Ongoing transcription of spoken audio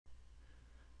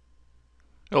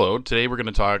Hello, today we're going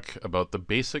to talk about the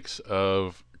basics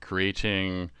of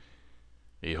creating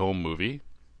a home movie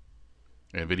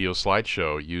and video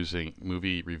slideshow using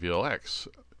Movie Reveal X.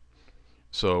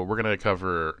 So we're going to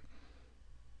cover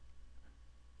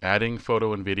adding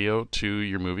photo and video to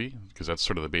your movie, because that's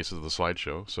sort of the basis of the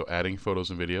slideshow. So adding photos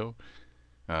and video,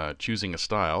 choosing a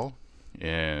style,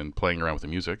 and playing around with the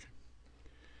music,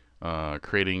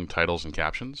 creating titles and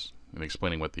captions, and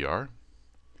explaining what they are,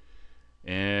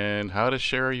 and how to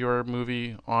share your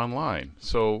movie online.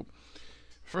 So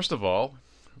first of all,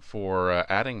 for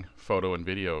adding photo and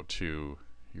video to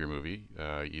your movie,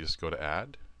 you just go to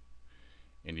Add,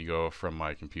 and you go from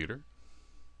My Computer.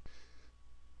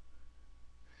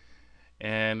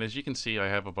 And as you can see, I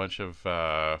have a bunch of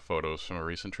photos from a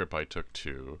recent trip I took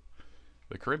to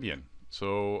the Caribbean.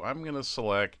 So I'm going to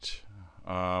select,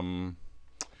 I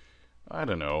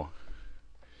don't know,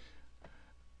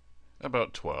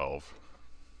 about 12.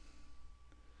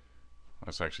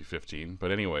 That's actually 15.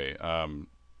 But anyway,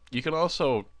 you can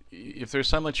also, if there's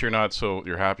some that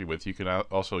you're happy with, you can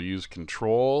also use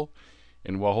Control,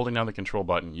 and while holding down the Control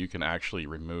button, you can actually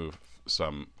remove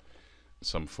some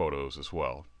photos as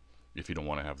well, if you don't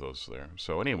want to have those there.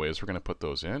 So anyways, we're going to put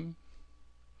those in.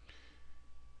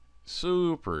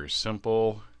 Super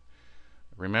simple.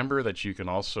 Remember that you can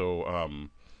also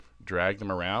drag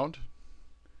them around,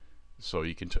 so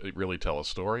you can really tell a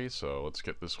story. So let's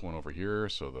get this one over here.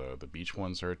 So the beach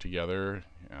ones are together.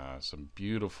 Some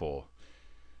beautiful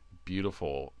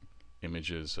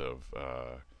images of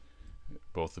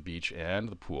both the beach and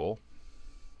the pool.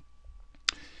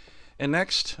 And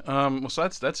next, so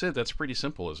that's it. That's pretty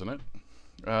simple, isn't it?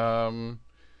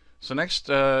 So next,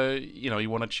 you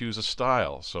want to choose a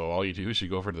style. So all you do is you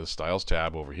go over to the Styles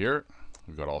tab over here.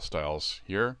 We've got all styles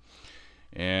here.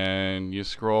 And you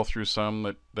scroll through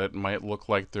some that might look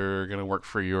like they're going to work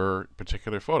for your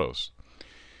particular photos.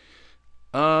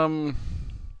 Polaroid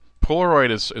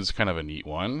is kind of a neat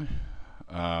one.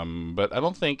 But I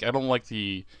don't like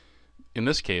in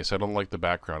this case, I don't like the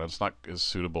background. It's not as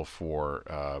suitable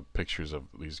for pictures of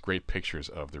these great pictures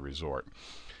of the resort.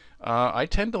 I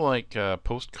tend to like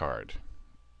postcard.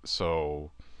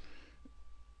 So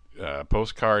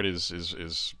postcard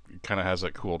is kind of has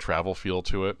that cool travel feel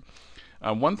to it.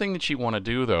 One thing that you want to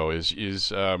do though is you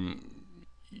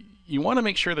want to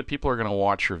make sure that people are going to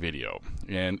watch your video,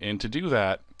 and to do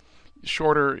that,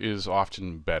 shorter is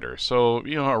often better. So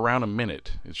around a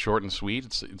minute. It's short and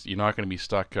sweet. You're not going to be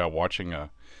stuck watching a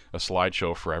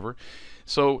slideshow forever.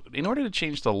 So in order to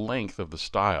change the length of the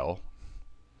style,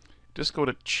 just go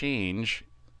to Change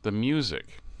the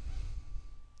Music,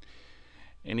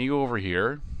 and you go over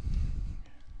here,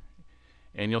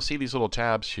 and you'll see these little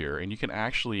tabs here, and you can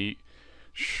actually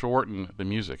shorten the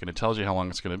music, and it tells you how long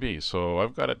it's going to be. So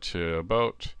I've got it to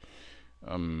about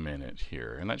a minute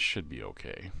here, and that should be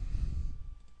okay.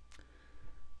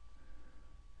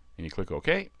 And you click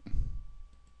OK,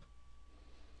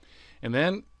 and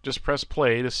then just press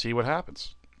play to see what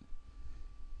happens.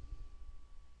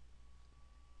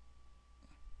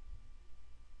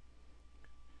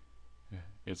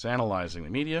 It's analyzing the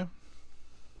media.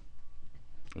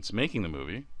 It's making the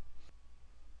movie.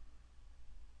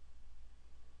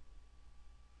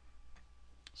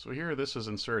 So here this is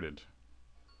inserted.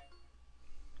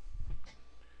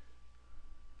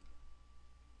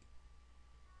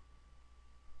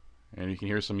 And you can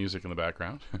hear some music in the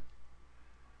background.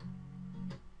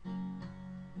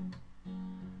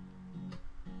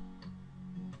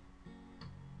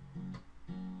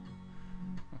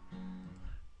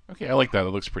 Okay, I like that. It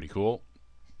looks pretty cool.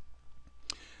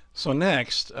 So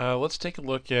next, let's take a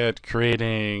look at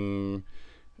creating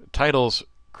titles,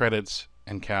 credits,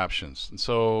 and captions. And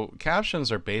so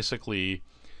captions are basically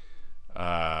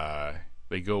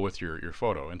they go with your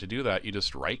photo. And to do that, you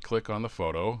just right-click on the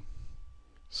photo,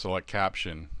 select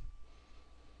caption,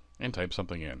 and type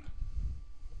something in.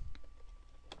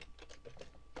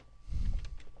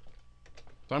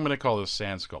 So I'm going to call this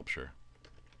sand sculpture.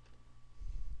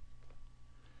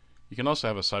 You can also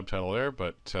have a subtitle there,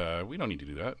 but we don't need to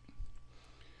do that.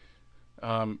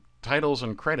 Titles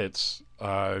and credits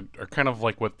are kind of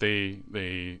like what they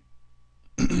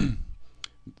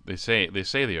say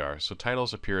they are. So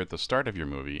titles appear at the start of your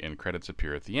movie, and credits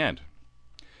appear at the end.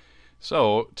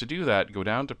 So to do that, go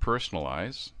down to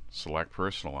Personalize, select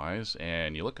Personalize,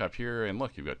 and you look up here, and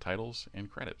look, you've got titles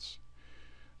and credits.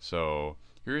 So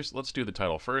let's do the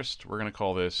title first. We're going to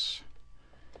call this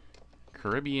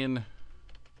Caribbean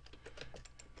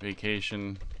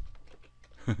Vacation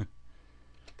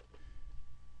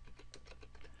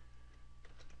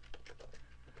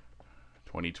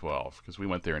 2012, because we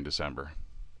went there in December.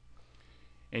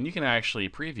 And you can actually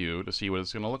preview to see what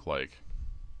it's going to look like.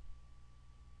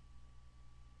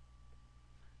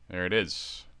 There it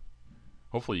is.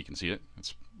 Hopefully you can see it.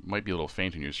 It might be a little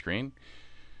faint on your screen.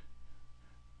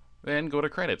 Then go to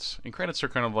credits. And credits are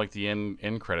kind of like the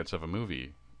end credits of a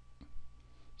movie.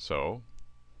 So,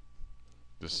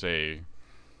 just say,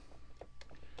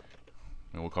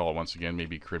 and we'll call it once again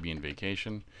maybe Caribbean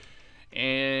Vacation.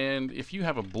 And if you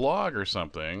have a blog or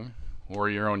something, or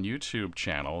your own YouTube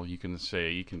channel, you can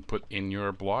put in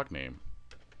your blog name,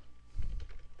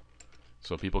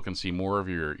 so people can see more of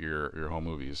your home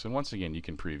movies. And once again, you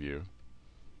can preview.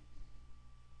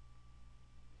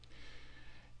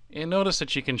 And notice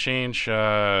that you can change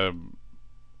the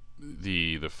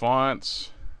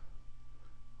fonts,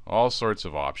 all sorts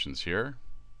of options here.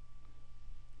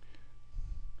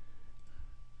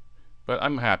 But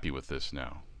I'm happy with this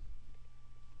now.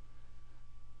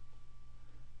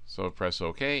 So press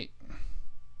OK.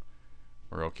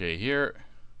 We're OK here.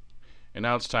 And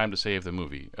now it's time to save the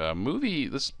movie.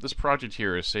 This project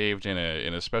here is saved in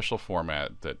a special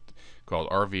format called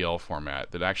RVL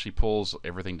format that actually pulls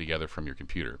everything together from your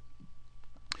computer.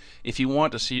 If you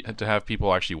want to have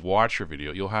people actually watch your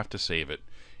video, you'll have to save it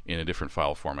in a different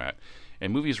file format.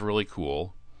 And Movie is really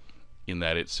cool in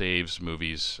that it saves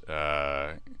movies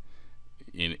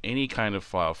in any kind of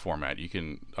file format. You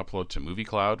can upload to Movie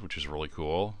Cloud, which is really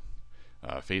cool,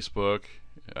 Facebook,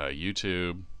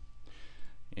 YouTube,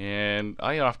 and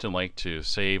I often like to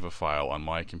save a file on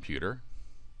my computer.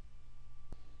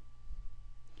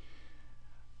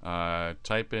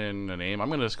 Type in a name. I'm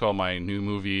going to just call my new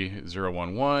movie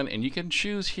 011, and you can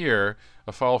choose here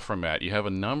a file format. You have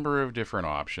a number of different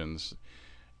options.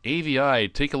 AVI,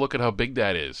 take a look at how big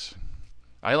that is.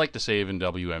 I like to save in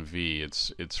WMV.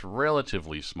 It's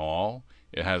relatively small.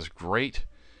 It has great,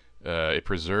 it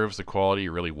preserves the quality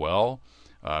really well.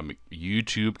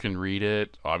 YouTube can read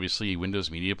it. Obviously, Windows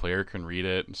Media Player can read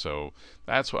it. So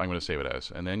that's what I'm going to save it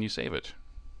as. And then you save it.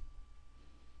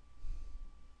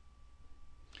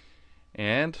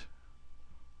 And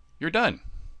you're done.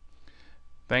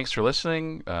 Thanks for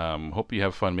listening. Hope you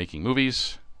have fun making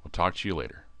movies. We'll talk to you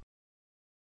later.